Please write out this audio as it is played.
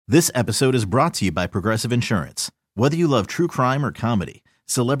This episode is brought to you by Progressive Insurance. Whether you love true crime or comedy,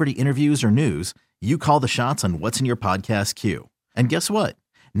 celebrity interviews or news, you call the shots on what's in your podcast queue. And guess what?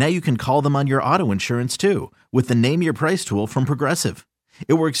 Now you can call them on your auto insurance too with the Name Your Price tool from Progressive.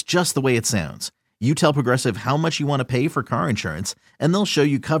 It works just the way it sounds. You tell Progressive how much you want to pay for car insurance, and they'll show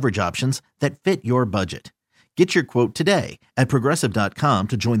you coverage options that fit your budget. Get your quote today at Progressive.com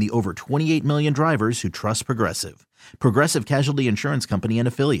to join the over 28 million drivers who trust Progressive. Progressive Casualty Insurance Company and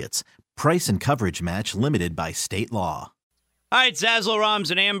Affiliates. Price and coverage match limited by state law. All right, Zazzle,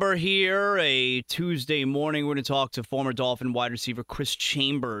 Rams, and Amber here. A Tuesday morning, we're going to talk to former Dolphin wide receiver Chris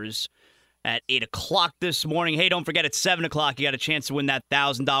Chambers at 8 o'clock this morning. Hey, don't forget, at 7 o'clock, you got a chance to win that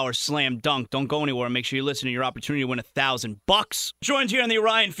 $1,000 slam dunk. Don't go anywhere. Make sure you listen to your opportunity to win $1,000. Joined here on the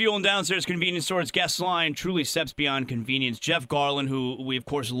Orion Fuel and Downstairs Convenience Store's guest line, truly steps beyond convenience, Jeff Garlin, who we, of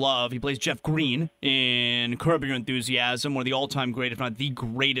course, love. He plays Jeff Green in Curb Your Enthusiasm, one of the all-time great, if not the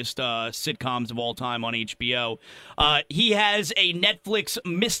greatest sitcoms of all time on HBO. He has a Netflix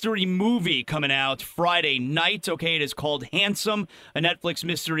mystery movie coming out Friday night. Okay, it is called Handsome, a Netflix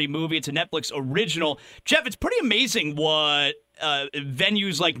mystery movie. It's a Netflix original. Jeff, it's pretty amazing what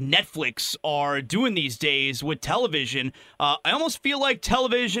venues like Netflix are doing these days with television. I almost feel like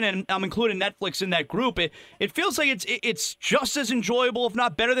television, and I'm including Netflix in that group, it feels like it's just as enjoyable, if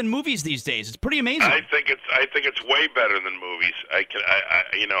not better, than movies these days. It's pretty amazing. I think it's way better than movies.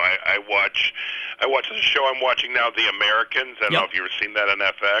 I watch the show I'm watching now, The Americans. I don't know if you've ever seen that on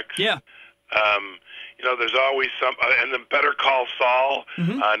FX. Yeah. There's always some, and then Better Call Saul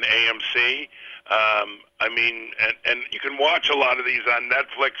on AMC. And you can watch a lot of these on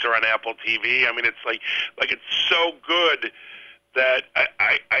Netflix or on Apple TV. I mean, it's like it's so good that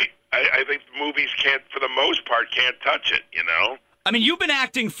I think movies can't, for the most part, can't touch it, you know? I mean, you've been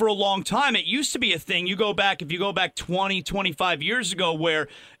acting for a long time. It used to be a thing. If you go back 20, 25 years ago, where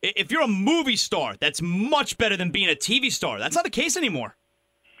if you're a movie star, that's much better than being a TV star. That's not the case anymore.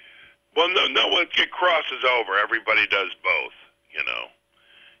 Well, no, it crosses over. Everybody does both, you know.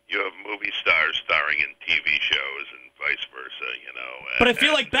 You have movie stars starring in TV shows and vice versa, you know. But I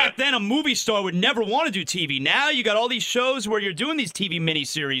feel like back then a movie star would never want to do TV. Now you got all these shows where you're doing these TV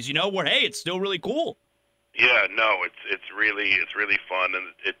miniseries, you know, where, hey, it's still really cool. Yeah, no, it's really fun,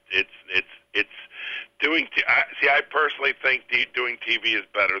 and it's doing. I personally think doing TV is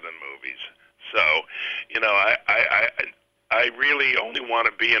better than movies. So, you know, I really only want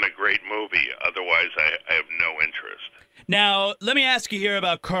to be in a great movie. Otherwise, I have no interest. Now, let me ask you here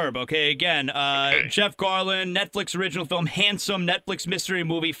about Curb, okay? Again, Jeff Garlin, Netflix original film, Handsome, Netflix mystery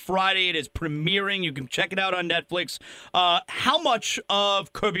movie. Friday it is premiering. You can check it out on Netflix. How much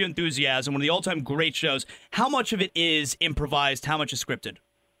of Curb Your Enthusiasm, one of the all-time great shows, how much of it is improvised? How much is scripted?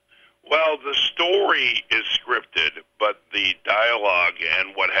 Well, the story is scripted, but the dialogue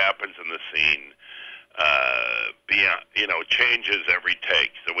and what happens in the scene changes every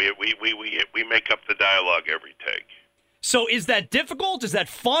take. So we make up the dialogue every take. So is that difficult? Is that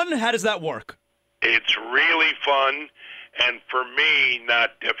fun? How does that work? It's really fun, and for me,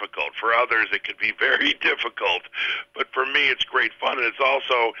 not difficult. For others, it could be very difficult, but for me, it's great fun. And it's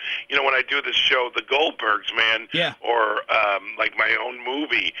also, you know, when I do this show, The Goldbergs, man, or like my own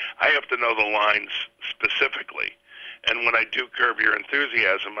movie, I have to know the lines specifically. And when I do Curb Your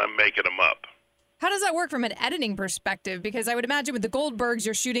Enthusiasm, I'm making them up. How does that work from an editing perspective? Because I would imagine with the Goldbergs,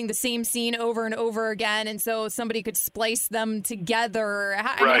 you're shooting the same scene over and over again, and so somebody could splice them together.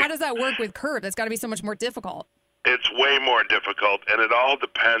 How does that work with Curb? That's got to be so much more difficult. It's way more difficult, and it all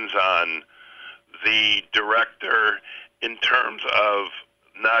depends on the director in terms of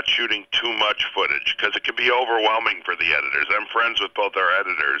not shooting too much footage, because it can be overwhelming for the editors. I'm friends with both our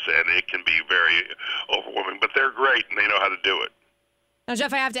editors, and it can be very overwhelming, but they're great, and they know how to do it. Now,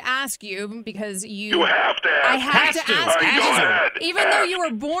 Jeff, I have to ask you because You have to ask. I have to ask you. Go ahead. Even though you were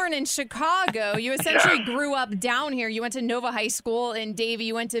born in Chicago, you essentially grew up down here. You went to Nova High School in Davie.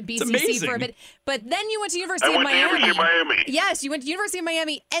 You went to BCC for a bit. But then you went to University of Miami. University of Miami. Yes, you went to University of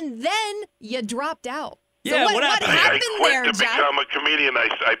Miami, and then you dropped out. Yeah, so what happened I quit there, to Jeff? become a comedian.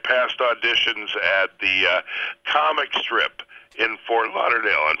 I passed auditions at the comic strip in Fort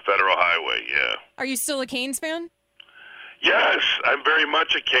Lauderdale on Federal Highway, Are you still a Canes fan? Yes, I'm very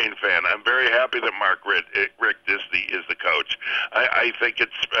much a Kane fan. I'm very happy that Mark Richt is the coach. I think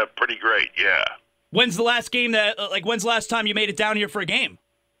it's pretty great, yeah. When's the last game when's the last time you made it down here for a game?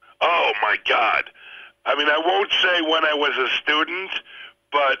 Oh, my God. I mean, I won't say when I was a student,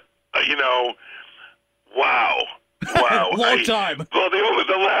 but, wow. Wow. Long time. Well,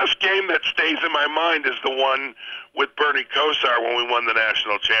 the last game that stays in my mind is the one with Bernie Kosar when we won the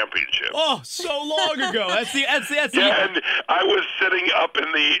national championship. Oh, so long ago. That's the Yeah, and I was sitting up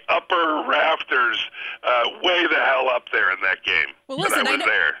in the upper rafters, way the hell up there in that game. Well, listen,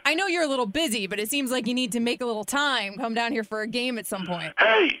 I know you're a little busy, but it seems like you need to make a little time. Come down here for a game at some point.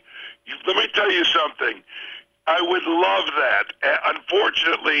 Hey, let me tell you something. I would love that.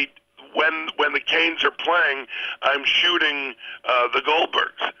 Unfortunately, when the Canes are playing, I'm shooting the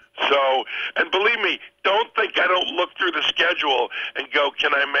Goldbergs. So, and believe me, don't think I don't look through the schedule and go,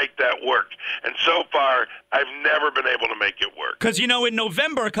 can I make that work? And so far, I've never been able to make it work. Because, in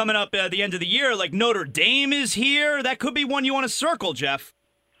November, coming up at the end of the year, like Notre Dame is here. That could be one you want to circle, Jeff.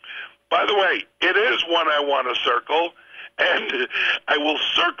 By the way, it is one I want to circle, and I will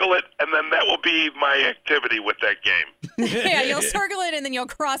circle it, and then that will be my activity with that game. Yeah, you'll circle it, and then you'll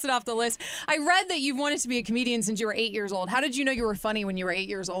cross it off the list. I read that you've wanted to be a comedian since you were 8 years old. How did you know you were funny when you were 8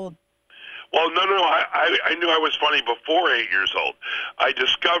 years old? Well, no. I knew I was funny before 8 years old. I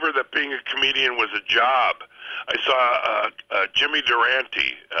discovered that being a comedian was a job. I saw Jimmy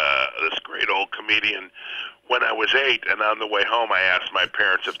Durante, this great old comedian, when I was 8, and on the way home I asked my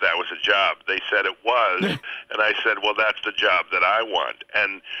parents if that was a job. They said it was, and I said, well, that's the job that I want.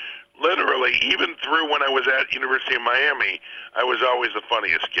 And literally, even through when I was at University of Miami, I was always the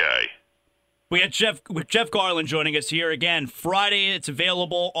funniest guy. We had Jeff Garlin joining us here again. Friday, it's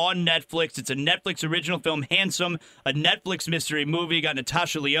available on Netflix. It's a Netflix original film, Handsome, a Netflix mystery movie. Got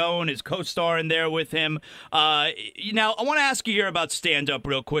Natasha Lyonne, his co-star, in there with him. Now, I want to ask you here about stand-up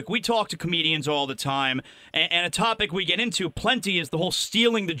real quick. We talk to comedians all the time, and a topic we get into plenty is the whole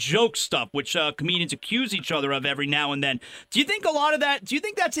stealing the joke stuff, which comedians accuse each other of every now and then. Do you think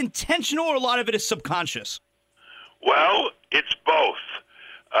that's intentional, or a lot of it is subconscious? Well, it's both.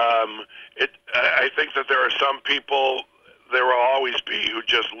 I think that there are some people, there will always be, who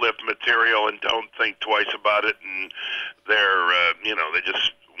just lift material and don't think twice about it, and they're, they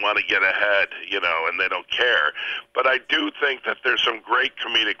just want to get ahead, and they don't care. But I do think that there's some great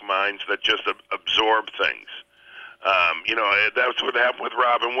comedic minds that just absorb things. That's what happened with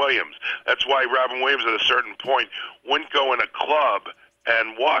Robin Williams. That's why Robin Williams at a certain point wouldn't go in a club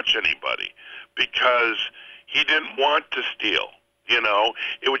and watch anybody, because he didn't want to steal.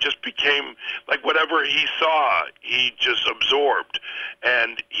 It would just became like whatever he saw, he just absorbed,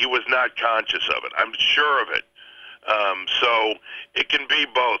 and he was not conscious of it. I'm sure of it. So it can be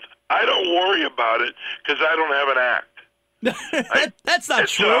both. I don't worry about it because I don't have an act. That's not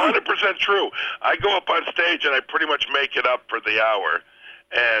true. It's 100% true. I go up on stage and I pretty much make it up for the hour,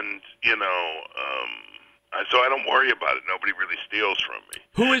 and so I don't worry about it. Nobody really steals from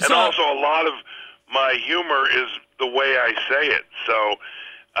me. Also, a lot of my humor is the way I say it, so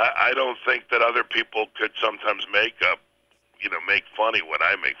I don't think that other people could sometimes make funny when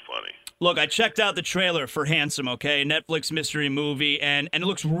I make funny. Look, I checked out the trailer for Handsome, okay? Netflix mystery movie, and it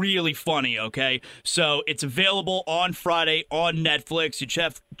looks really funny, okay? So it's available on Friday on Netflix. You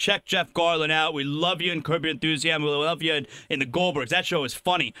check Jeff Garlin out. We love you in Curb Your Enthusiasm. We love you in the Goldbergs. That show is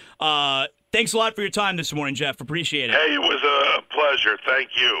funny. Thanks a lot for your time this morning, Jeff. Appreciate it. Hey, it was a pleasure.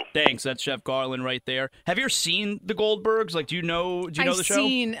 Thank you. Thanks. That's Jeff Garlin right there. Have you ever seen the Goldbergs? Like, do you know the show?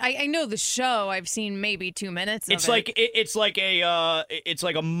 I know the show. I've seen maybe 2 minutes of it. It's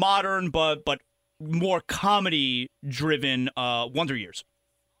like a modern but more comedy driven Wonder Years.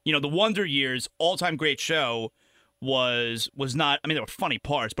 The Wonder Years all-time great show was not, I mean, there were funny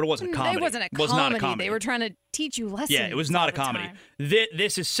parts, but it wasn't a comedy. It wasn't a comedy. Not a comedy. They were trying to teach you lessons. Yeah, it was not a comedy.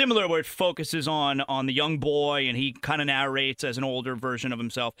 This is similar, where it focuses on the young boy, and he kind of narrates as an older version of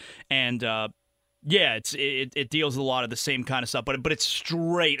himself. And it deals with a lot of the same kind of stuff, but it's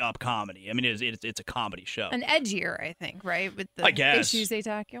straight up comedy. I mean, it's a comedy show. And edgier, I think, right? With the issues they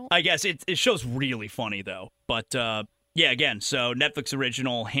tackle. I guess it show's really funny though, but. Yeah, again, so Netflix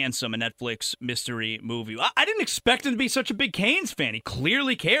original, Handsome, a Netflix mystery movie. I didn't expect him to be such a big Canes fan. He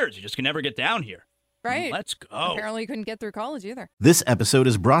clearly cares. He just can never get down here. Right. Let's go. Apparently he couldn't get through college either. This episode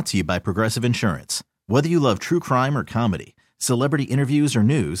is brought to you by Progressive Insurance. Whether you love true crime or comedy, celebrity interviews or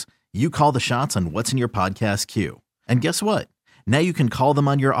news, you call the shots on what's in your podcast queue. And guess what? Now you can call them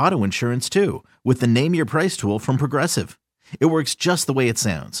on your auto insurance too, with the Name Your Price tool from Progressive. It works just the way it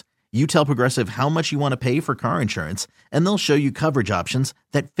sounds. You tell Progressive how much you want to pay for car insurance, and they'll show you coverage options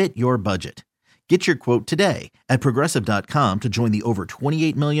that fit your budget. Get your quote today at Progressive.com to join the over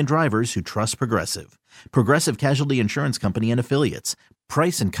 28 million drivers who trust Progressive. Progressive Casualty Insurance Company and Affiliates.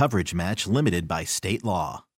 Price and coverage match limited by state law.